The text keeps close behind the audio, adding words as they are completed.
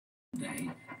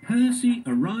Percy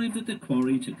arrived at the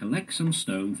quarry to collect some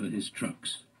stone for his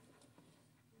trucks.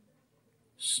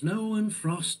 Snow and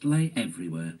frost lay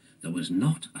everywhere. There was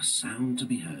not a sound to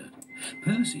be heard.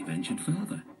 Percy ventured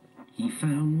further. He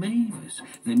found Mavis,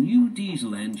 the new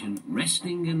diesel engine,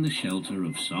 resting in the shelter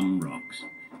of some rocks.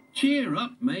 "Cheer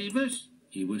up, Mavis,"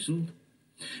 he whistled.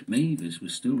 Mavis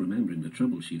was still remembering the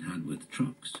trouble she'd had with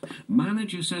trucks.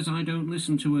 "Manager says I don't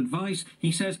listen to advice.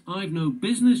 He says I've no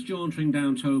business jauntering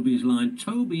down Toby's line.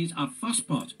 Toby's a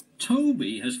fusspot."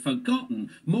 "Toby has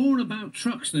forgotten more about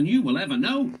trucks than you will ever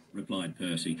know," replied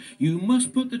Percy. "You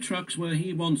must put the trucks where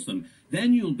he wants them.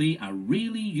 Then you'll be a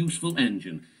really useful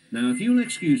engine. Now, if you'll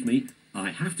excuse me,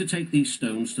 I have to take these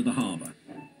stones to the harbour."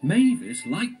 Mavis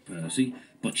liked Percy,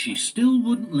 but she still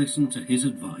wouldn't listen to his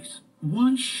advice.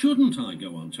 "Why shouldn't I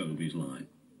go on Toby's line?"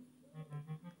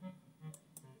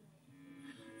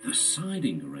 The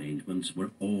siding arrangements were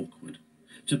awkward.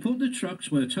 To put the trucks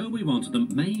where Toby wanted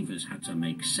them, Mavis had to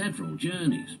make several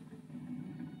journeys.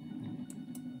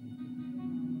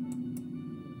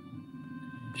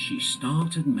 She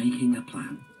started making a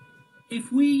plan.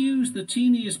 "If we used the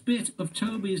teeniest bit of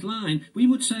Toby's line, we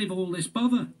would save all this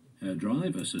bother." Her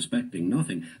driver, suspecting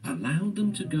nothing, allowed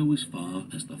them to go as far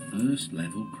as the first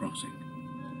level crossing.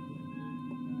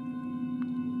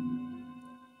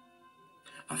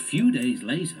 A few days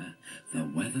later, the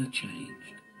weather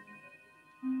changed.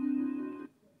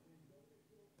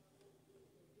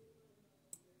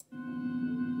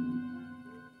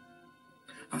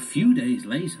 A few days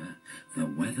later, the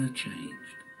weather changed.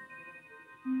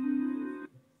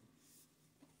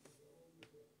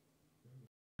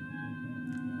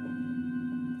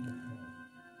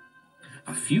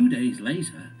 A few days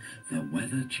later, the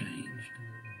weather changed.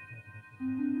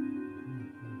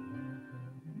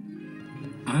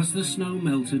 As the snow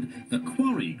melted, the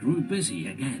quarry grew busy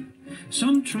again.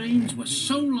 Some trains were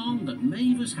so long that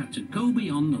Mavis had to go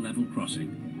beyond the level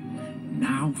crossing.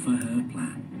 Now for her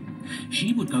plan.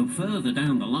 She would go further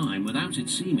down the line without it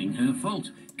seeming her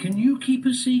fault. "Can you keep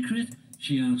a secret?"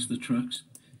 she asked the trucks.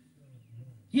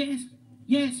 "Yes,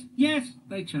 yes, yes,"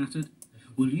 they chattered.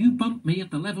 "Will you bump me at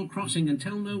the level crossing and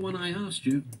tell no one I asked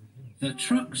you?" The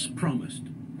trucks promised.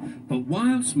 But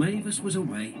whilst Mavis was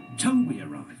away, Toby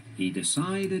arrived. He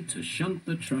decided to shunt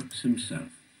the trucks himself.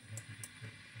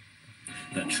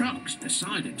 The trucks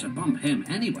decided to bump him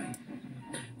anyway.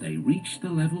 They reached the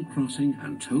level crossing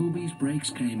and Toby's brakes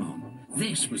came on.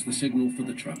 This was the signal for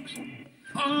the trucks.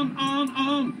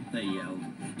 On, they yelled.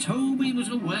 Toby was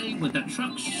away with the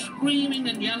trucks screaming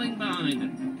and yelling behind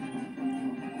him.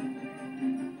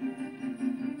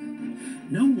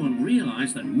 No one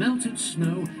realised that melted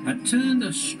snow had turned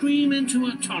a stream into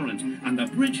a torrent and the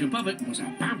bridge above it was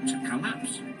about to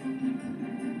collapse.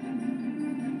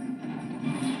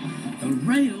 The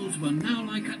rails were now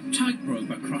like a tightrope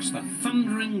across the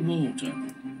thundering water.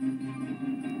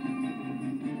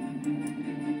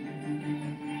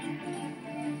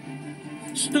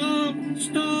 "Stop!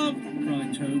 Stop!"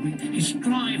 cried Toby. His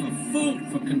driver fought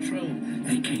for control.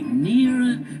 They came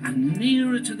nearer and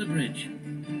nearer to the bridge.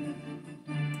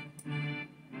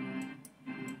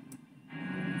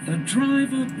 The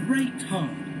driver braked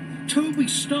hard. Toby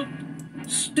stopped,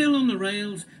 still on the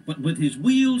rails, but with his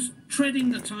wheels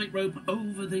treading the tightrope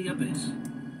over the abyss.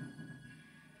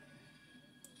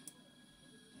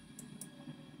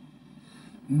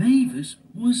 Mavis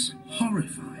was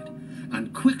horrified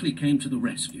and quickly came to the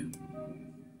rescue.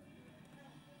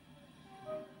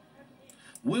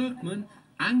 Workmen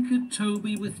anchored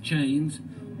Toby with chains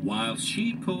whilst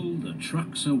she pulled the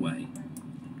trucks away.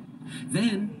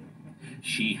 Then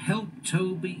she helped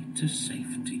Toby to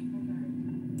safety.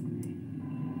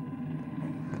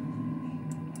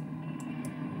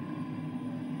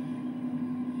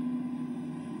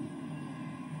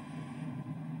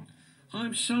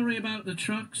 "I'm sorry about the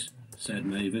trucks," said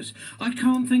Mavis. "I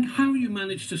can't think how you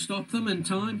managed to stop them in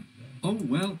time." "Oh,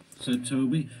 well," said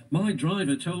Toby, "my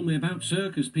driver told me about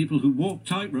circus people who walk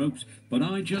tightropes, but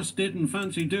I just didn't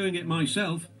fancy doing it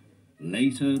myself."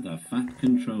 Later, the Fat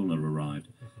Controller arrived.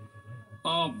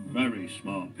 "A very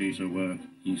smart piece of work,"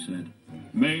 he said.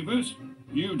 "Mavis,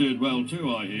 you did well too,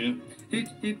 I hear."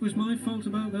 It was my fault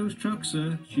about those trucks,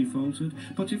 sir," she faltered.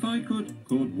 "But if I could..."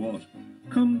 "Could what?"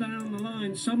 "Come down the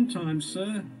line sometimes,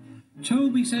 sir.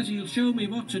 Toby says he'll show me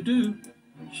what to do."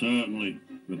 "Certainly,"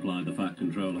 replied the Fat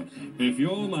Controller, "if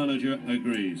your manager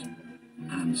agrees."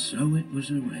 And so it was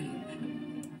arranged.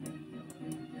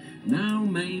 Now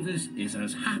Mavis is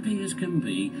as happy as can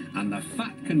be, and the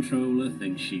Fat Controller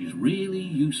thinks she's really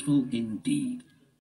useful indeed.